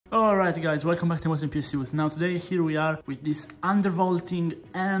Alright guys, welcome back to ImWateringPSUs. Now today here we are with this undervolting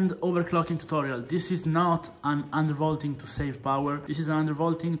and overclocking tutorial. This is not an undervolting to save power. This is an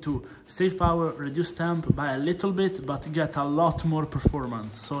undervolting to save power, reduce temp by a little bit, but get a lot more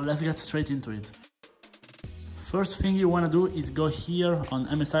performance. So let's get straight into it. First thing you want to do is go here on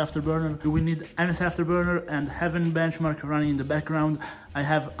MSI Afterburner. You will need MSI Afterburner and Heaven Benchmark running in the background. I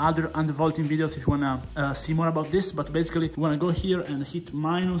have other undervolting videos if you want to see more about this, but basically you want to go here and hit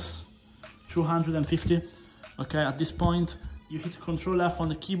minus 250. Okay, at this point you hit Control F on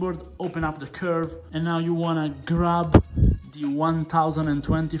the keyboard, open up the curve, and now you want to grab the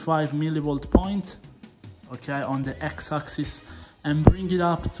 1025 millivolt point, okay, on the x-axis, and bring it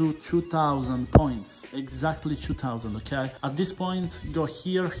up to 2000 points, exactly 2000, okay? At this point, go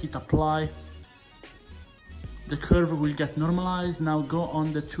here, hit apply. The curve will get normalized. Now go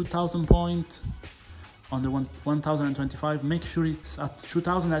on the 2000 point, on the 1025, make sure it's at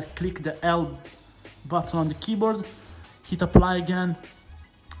 2000, and click the L button on the keyboard, hit apply again,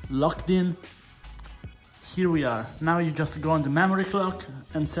 locked in. Here we are. Now you just go on the memory clock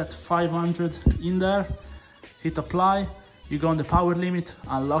and set 500 in there, hit apply. You go on the power limit,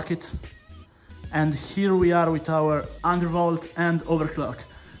 unlock it, and here we are with our undervolt and overclock.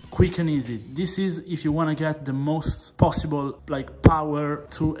 Quick and easy. This is if you want to get the most possible power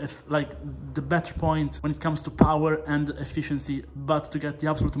to the better point when it comes to power and efficiency, but to get the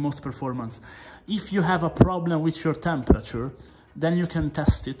absolute most performance. If you have a problem with your temperature, then you can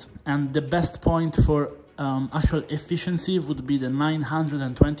test it, and the best point for actual efficiency would be the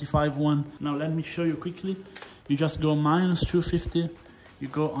 925 one. Now let me show you quickly. You just go minus 250, you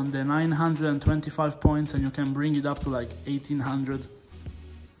go on the 925 points, and you can bring it up to like 1800.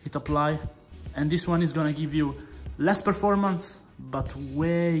 Hit apply, and this one is gonna give you less performance, but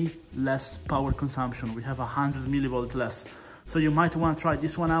way less power consumption. We have 100 millivolt less. So you might want to try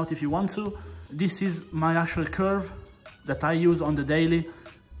this one out if you want to. This is my actual curve that I use on the daily.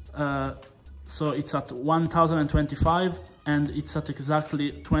 So it's at 1025, and it's at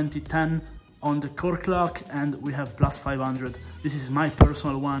exactly 2010 on the core clock, and we have plus 500. This is my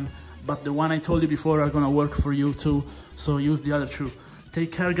personal one, but the one I told you before are gonna work for you too, so use the other two.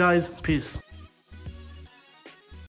 Take care guys, peace.